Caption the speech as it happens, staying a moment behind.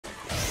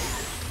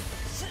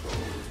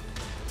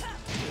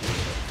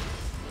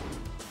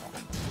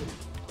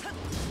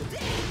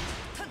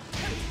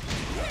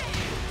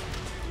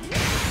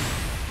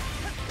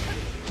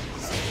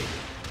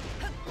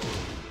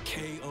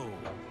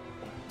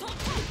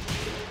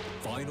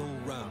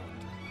round.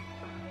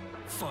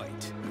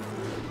 Fight.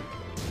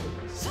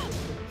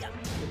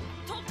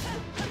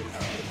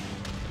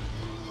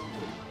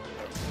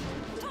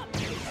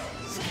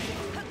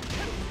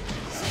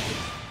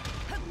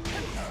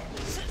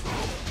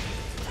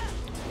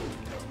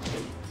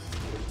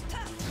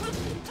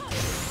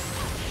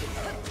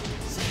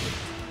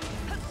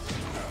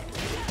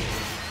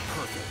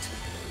 Perfect.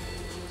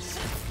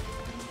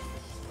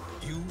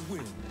 You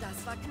win.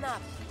 Das war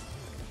knapp.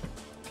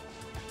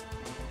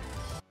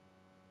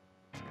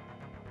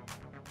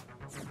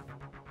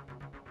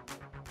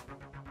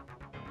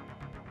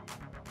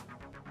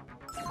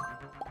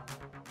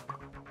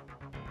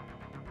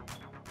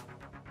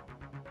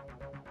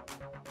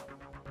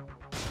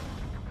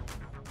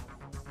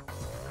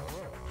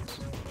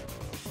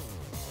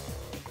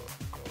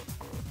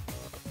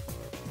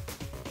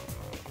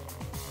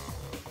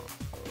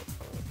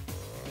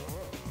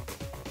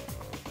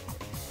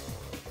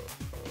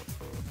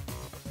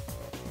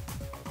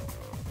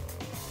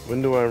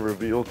 When do I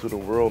reveal to the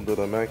world that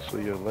I'm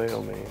actually a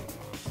Leo main?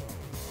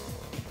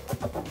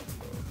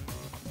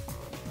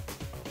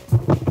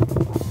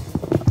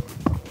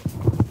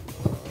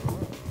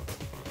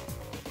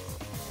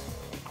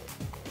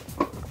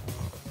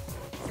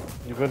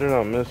 You better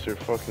not miss your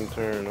fucking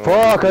turn.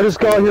 Fuck, I just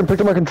got here and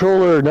picked up my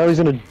controller. Now he's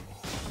gonna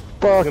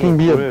fucking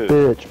be a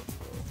bitch.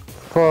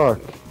 Fuck.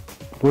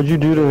 What'd you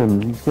do to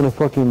him? He's gonna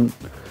fucking...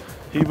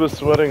 He was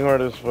sweating hard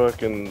as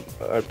fuck and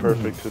I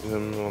perfected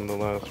him on the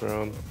last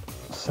round.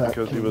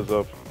 Because he was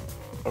up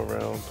a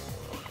round.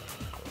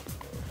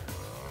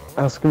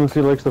 Ask him if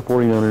he likes the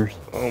 49ers.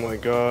 Oh my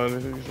god,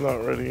 he's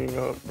not readying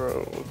up,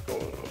 bro. What's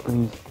going on?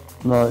 And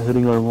he's not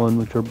hitting R1,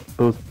 which are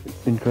both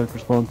incorrect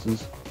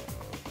responses.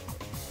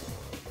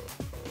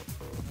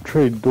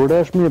 Trade,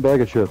 DoorDash me a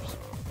bag of chips.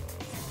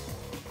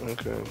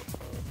 Okay.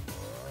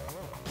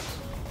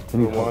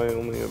 Any But why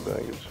only a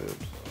bag of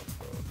chips?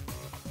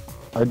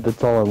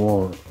 That's all I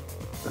want.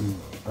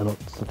 And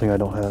it's the thing I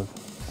don't have.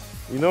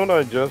 You know what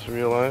I just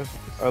realized?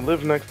 I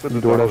live next to the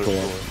DoorDash dollar a lot.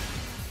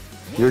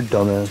 store. You're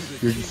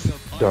dumbass. You're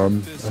just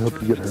dumb. I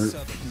hope you get hurt.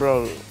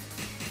 Bro.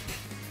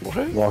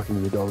 What? Walking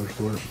to the dollar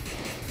store.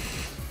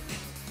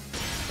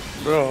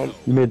 Bro.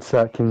 You made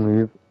Sat King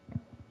leave.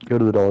 Go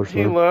to the dollar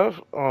store. He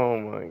left? Oh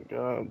my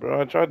god, bro.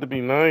 I tried to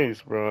be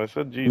nice, bro. I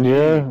said GG.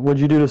 Yeah,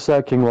 what'd you do to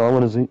Sat King while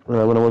when I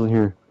wasn't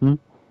here? Did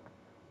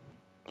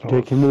you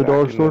take him to the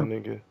dollar store?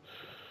 Nigga.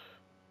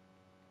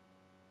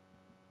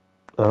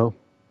 Oh.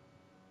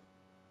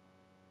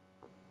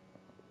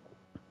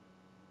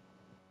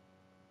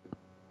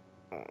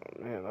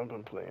 Man, I've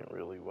been playing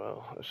really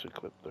well. I should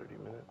clip 30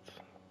 minutes.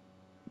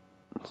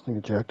 This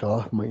nigga jacked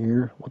off in my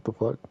ear. What the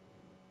fuck?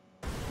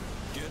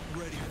 Get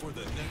ready for the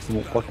next I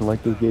don't fucking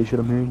like this gay shit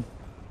I'm hearing.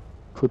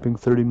 Clipping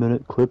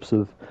 30-minute clips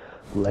of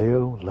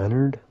Leo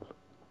Leonard.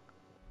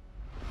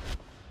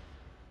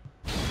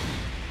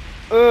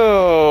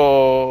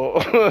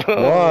 Oh!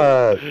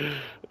 What?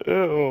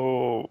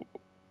 Ew.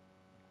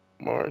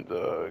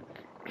 Marduk.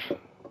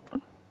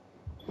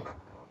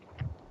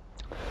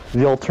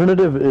 The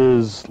alternative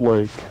is,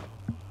 like,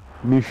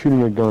 me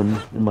shooting a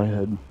gun in my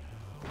head.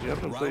 You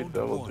haven't played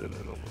Devil Jin in a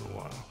little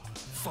while.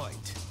 Fight.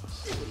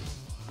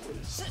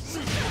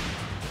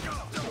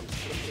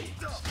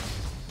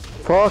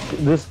 Fuck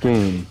this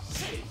game.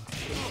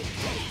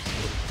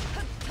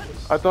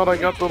 I thought I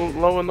got the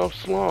low enough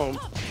slump.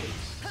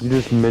 You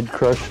just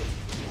mid-crushed.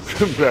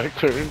 Back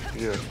turn?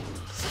 Yeah.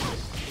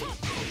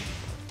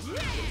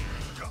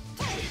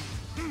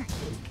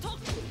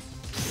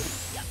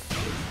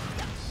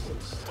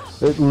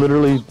 It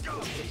literally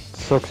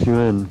sucks you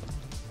in.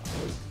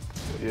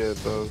 Yeah,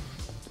 it does.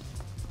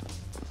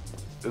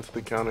 It's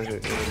the counter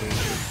hit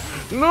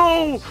animation.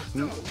 No!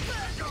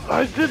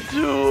 I did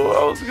two!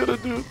 I was gonna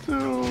do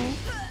two!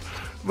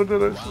 But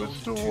then I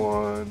switched to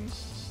one.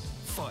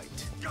 Fight.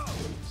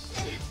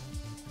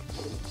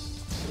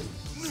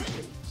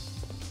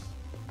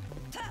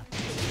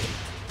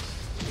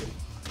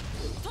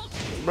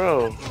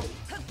 Bro.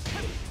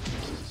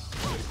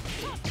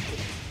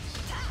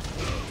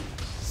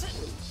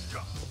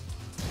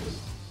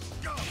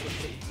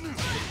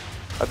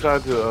 I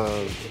tried to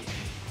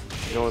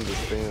go into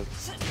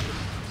stance.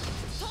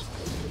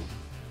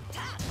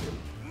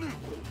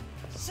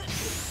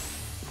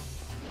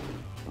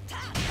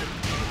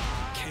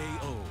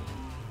 KO.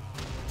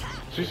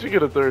 She should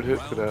get a third hit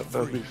for that.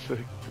 That'd be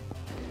sick.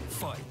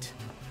 Fight.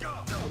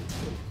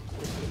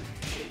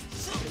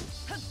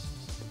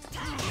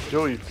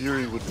 Joey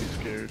Fury would be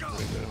scared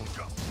right now.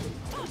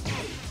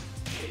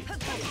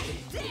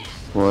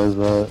 Why is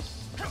that?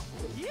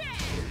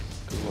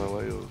 Because my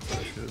Leo is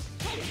that good.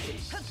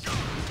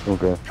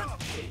 Okay.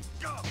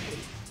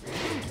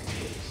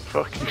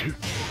 Fuck you.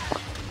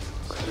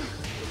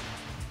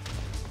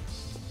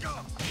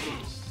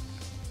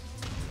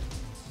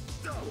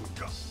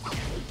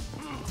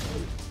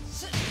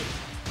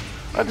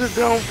 I just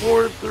down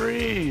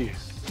 4-3.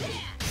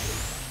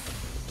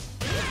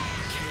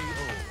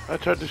 I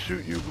tried to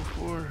shoot you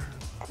before.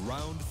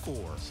 Round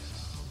 4.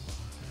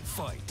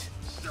 Fight.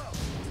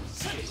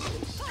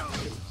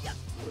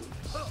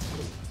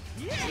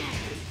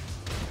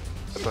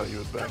 thought you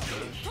would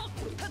backdash.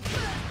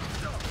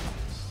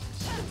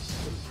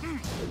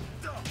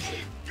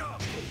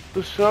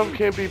 The shove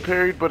can't be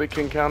parried, but it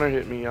can counter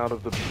hit me out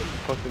of the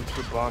fucking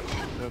box.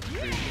 That's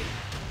crazy.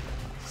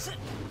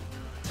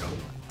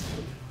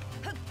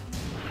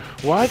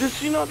 Why did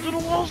she not do the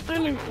wall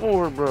standing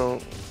for, bro?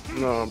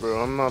 No,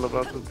 bro, I'm not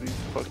about to be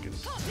fucking...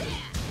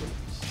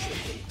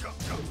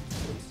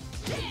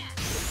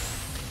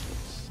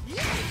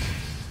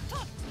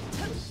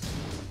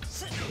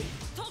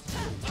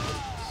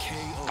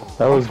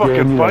 That was I'm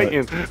fucking good,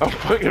 fighting. I'm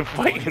fucking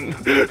fighting.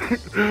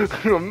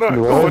 I'm not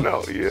going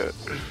out yet.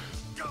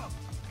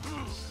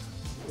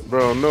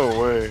 Bro, no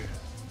way.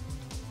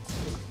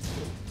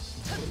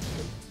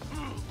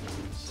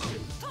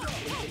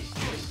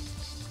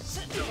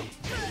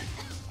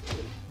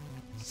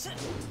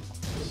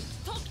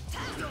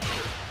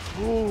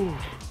 Ooh.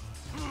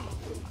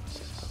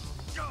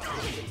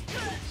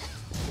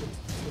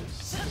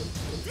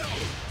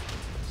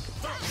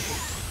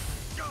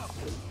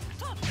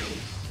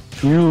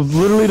 You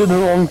literally did the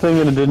wrong thing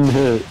and it didn't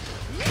hit.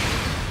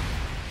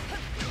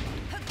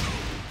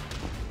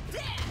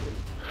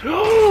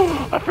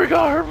 I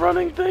forgot her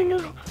running thing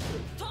is...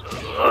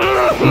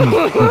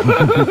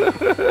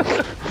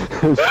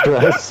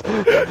 Stress.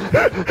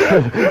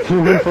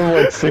 You went from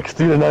like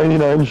 60 to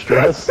 99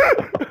 stress.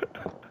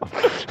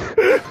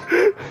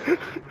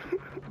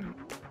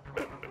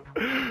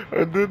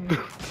 I did...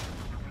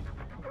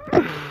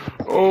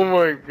 Oh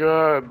my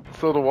god.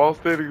 So the wall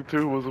standing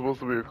 2 was supposed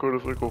to be a quarter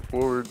circle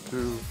forward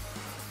too.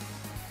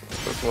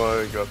 That's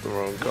why I got the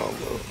wrong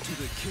combo. To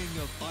the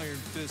King of Iron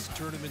Fist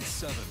Tournament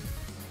 7.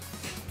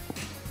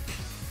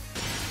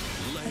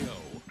 Leo.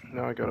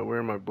 Now I gotta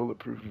wear my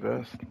bulletproof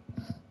vest.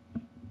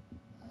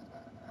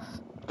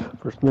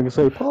 First nigga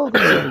say, Paul,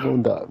 I'm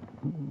gonna die.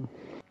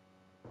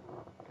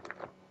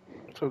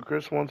 So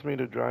Chris wants me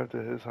to drive to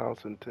his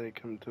house and take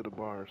him to the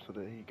bar so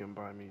that he can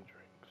buy me drinks.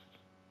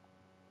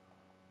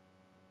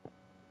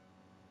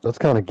 That's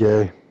kind of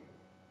gay.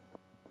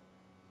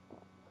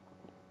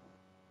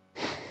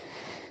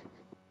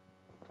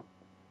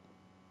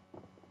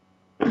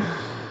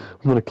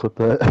 I'm gonna clip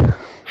that.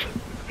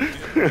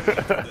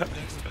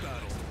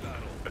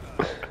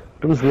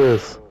 What is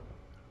this?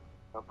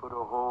 I put a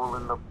hole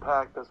in the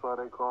pack, that's why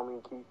they call me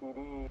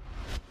KTD.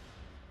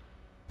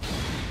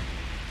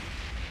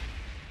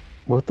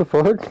 What the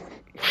fuck?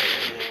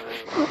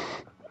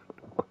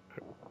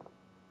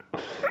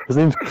 His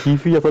name's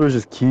Keefy? I thought it was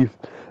just Keith.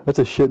 That's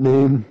a shit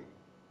name.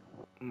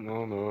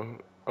 No.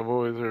 I've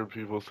always heard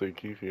people say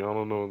Keefy. I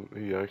don't know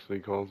what he actually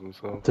calls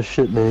himself. It's a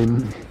shit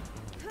name.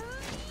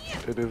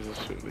 It is a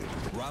shit name.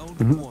 Round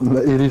The 1.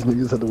 80s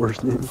niggas had the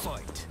worst names.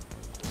 Fight.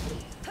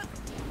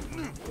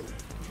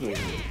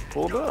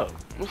 Pulled up.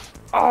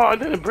 Oh, I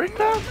didn't break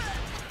that?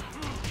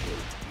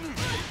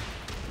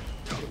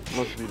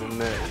 Must be the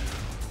net.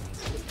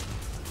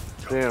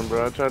 Damn,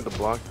 bro, I tried to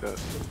block that.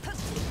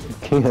 You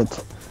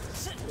can't.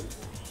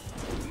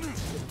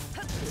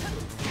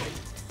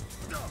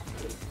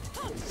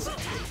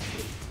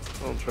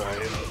 Don't try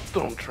it.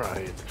 Don't try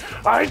it.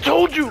 I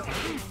told you!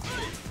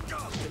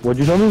 What'd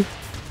you tell me?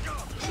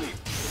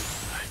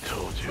 I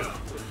told you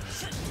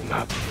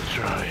not to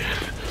try it.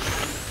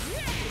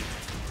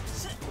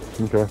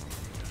 Okay.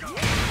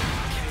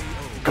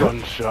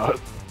 Gunshot.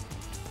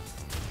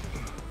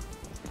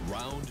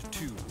 Round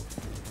 2.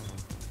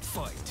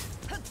 Fight.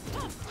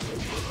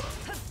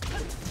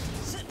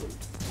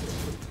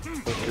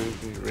 Okay,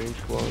 the range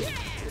clause.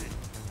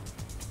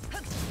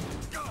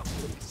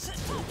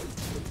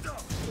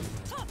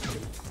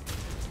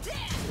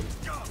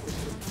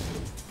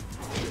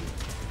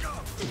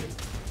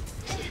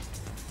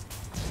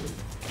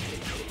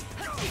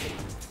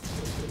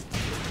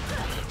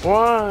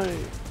 Why?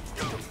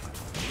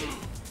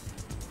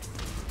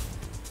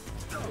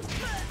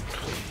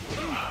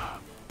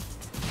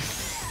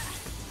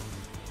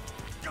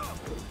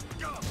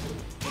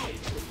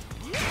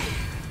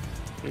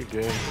 You're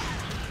gay.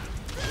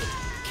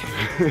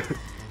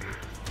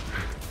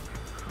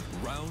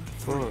 Round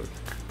 3. Fuck.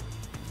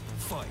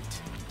 Fight.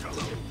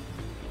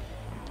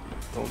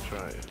 Don't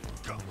try it.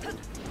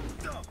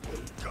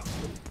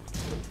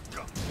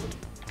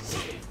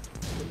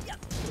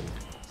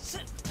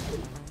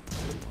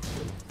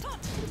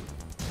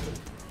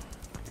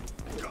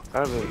 I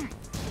haven't.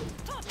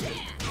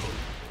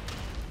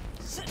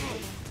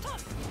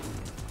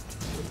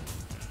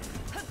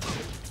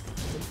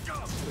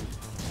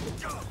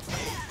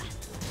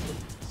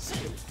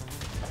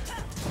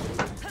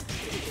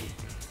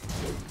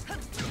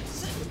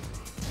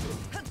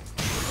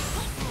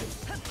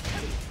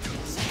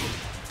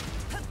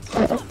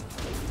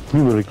 You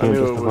really I can't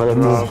knew it justify was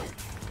that wrong. move.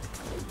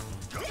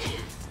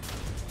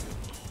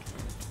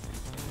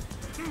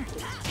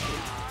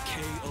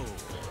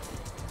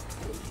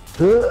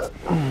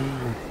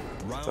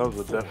 Round That was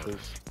a 4.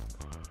 deafness.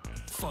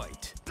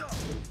 Fight.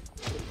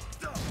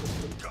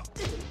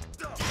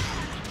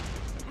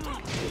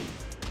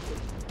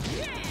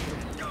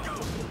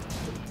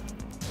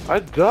 I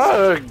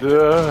ducked.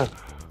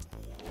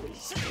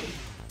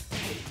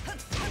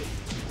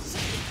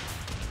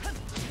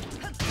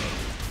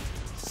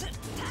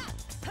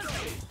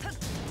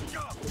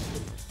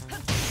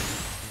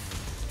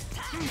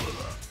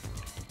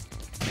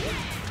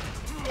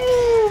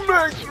 Ooh,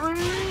 Max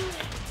Reed!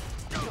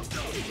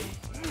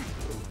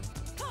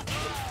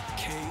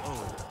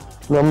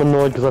 KO. Now I'm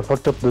annoyed because I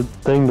fucked up the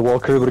thing. The wall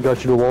carry would have got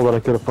you to the wall that I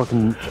could have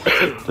fucking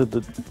did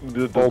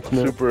the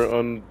ultimate. Super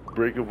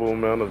unbreakable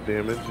amount of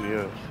damage,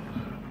 yes.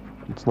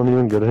 It's not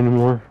even good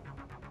anymore.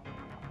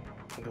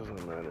 It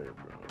doesn't matter,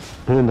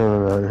 bro. It doesn't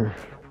matter.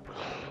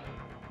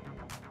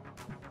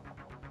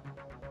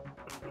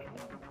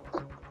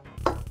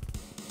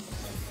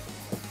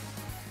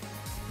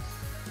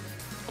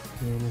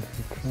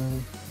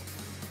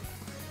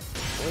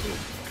 Why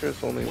does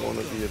Chris only want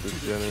to be a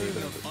degenerate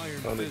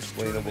at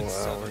unexplainable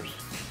hours?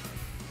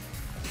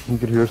 You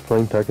could hear us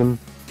playing Tekken.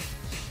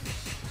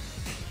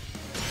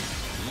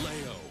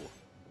 Leo.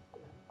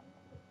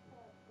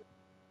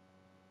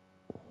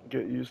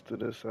 Get used to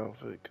this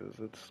outfit because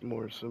it's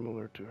more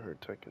similar to her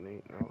Tekken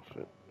 8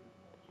 outfit.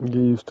 Get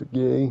used to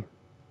gay.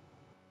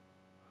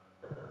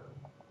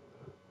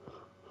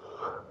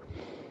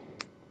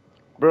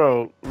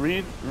 Bro,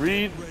 read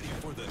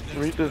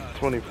this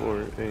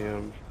 24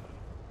 AM.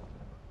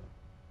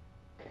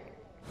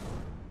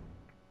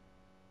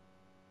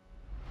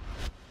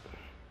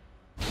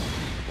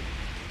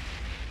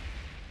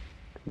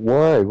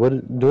 Why?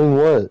 What? Doing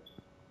what?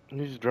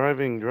 He's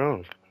driving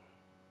drunk.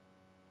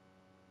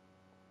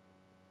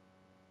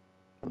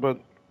 But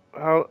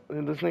how?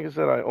 This nigga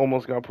said I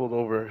almost got pulled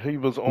over. He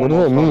was almost. What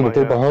does that on mean? my If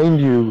they're ass. behind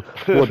you,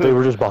 what? They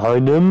were just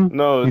behind him?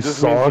 No, it You just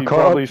saw means a he cop?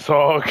 probably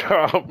saw a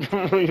cop.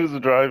 He was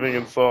driving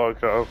and saw a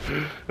cop,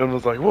 and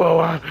was like, "Whoa,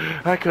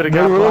 I could have They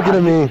got." were looking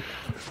at me.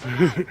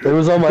 They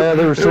was on my ass.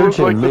 They were It was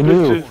searching. like They the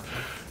knew. bitches.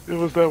 It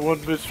was that one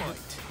bitch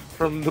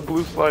from the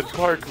Blue Slide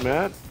Park,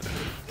 Matt.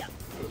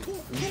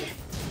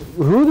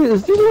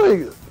 Is he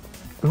like?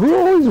 Who are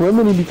all these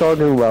women he be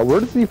talking about? Where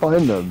does he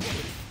find them?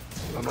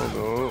 I don't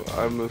know.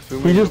 I'm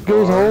assuming He just the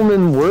goes bar. home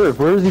and work.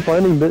 Where is he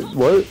finding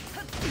what?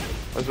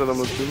 I said I'm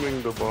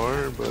assuming the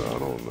bar, but I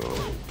don't know.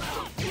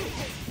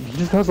 He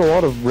just has a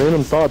lot of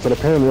random thoughts and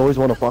apparently always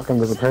want to fuck him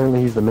because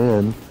apparently he's the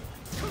man.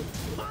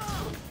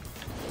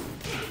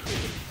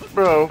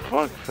 Bro,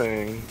 fuck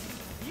Fang.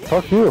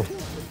 Fuck you.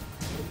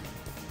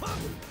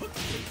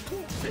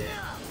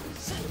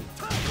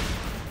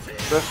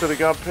 That should have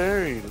got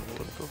parried.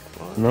 What the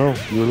fuck? No,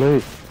 you're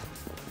late.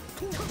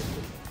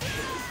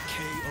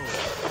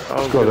 I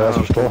was Let's go, gonna that's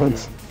have your to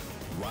stance.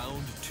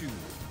 Round 2.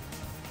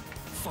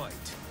 Fight.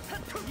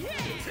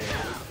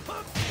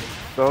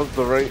 That was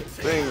the right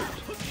thing.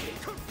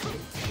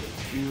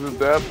 He's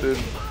adapted.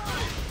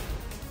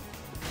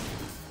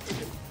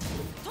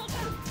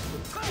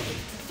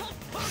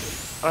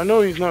 I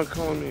know he's not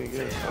calling me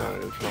again.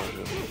 Alright, it's not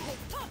good.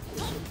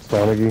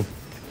 Sonic.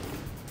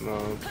 No,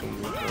 it's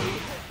some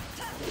retard.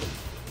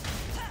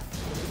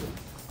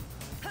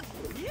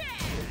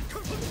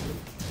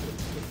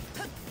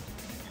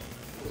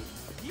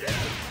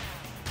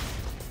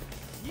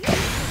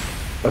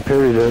 I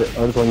parried it.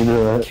 I just want you to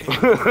know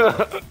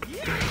that.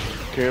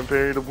 Can't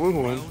parry the blue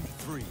one. Round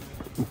 3.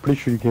 I'm pretty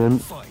sure you can.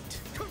 Fight.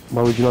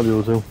 Why would you not be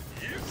able to?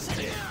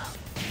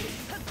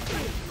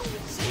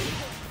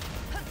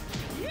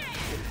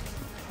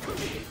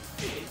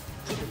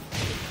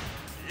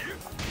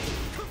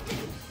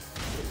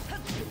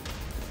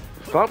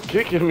 Stop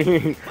kicking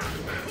me.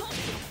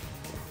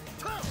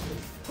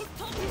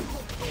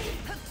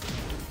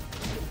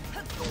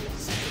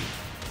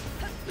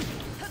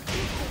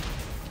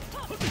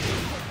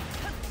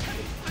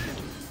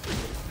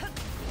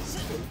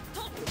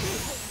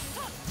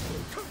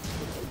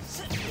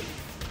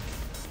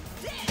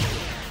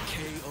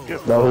 KO.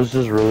 That was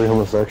just really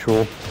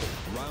homosexual.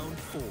 Round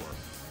 4.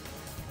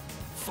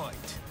 Fight.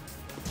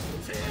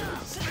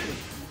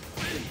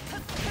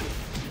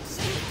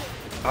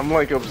 I'm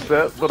like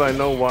upset, but I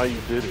know why you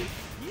did it.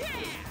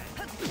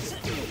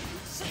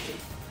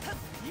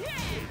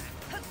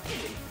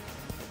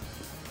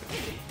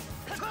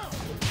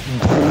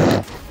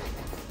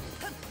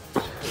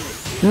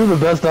 You're the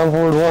best down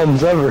forward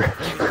ones ever.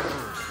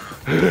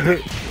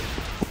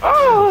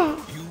 Oh!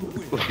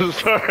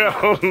 Sorry,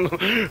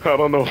 I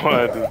don't know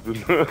why I just did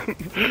that.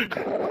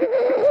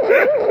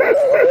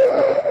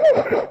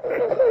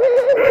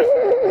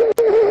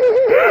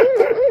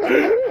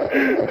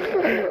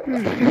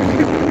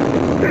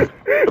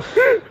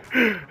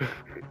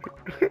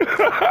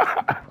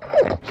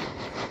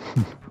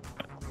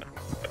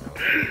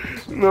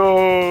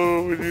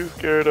 No, you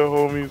scared the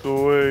homies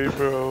away,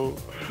 bro.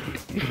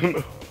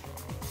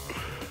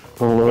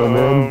 Hello, Oh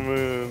man.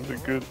 man, the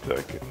good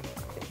Tekken.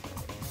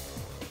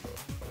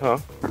 Huh?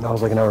 That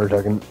was like an hour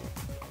second.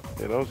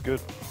 Yeah, that was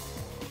good.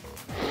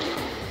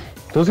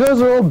 Those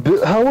guys are all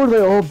how are they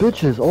all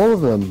bitches? All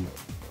of them.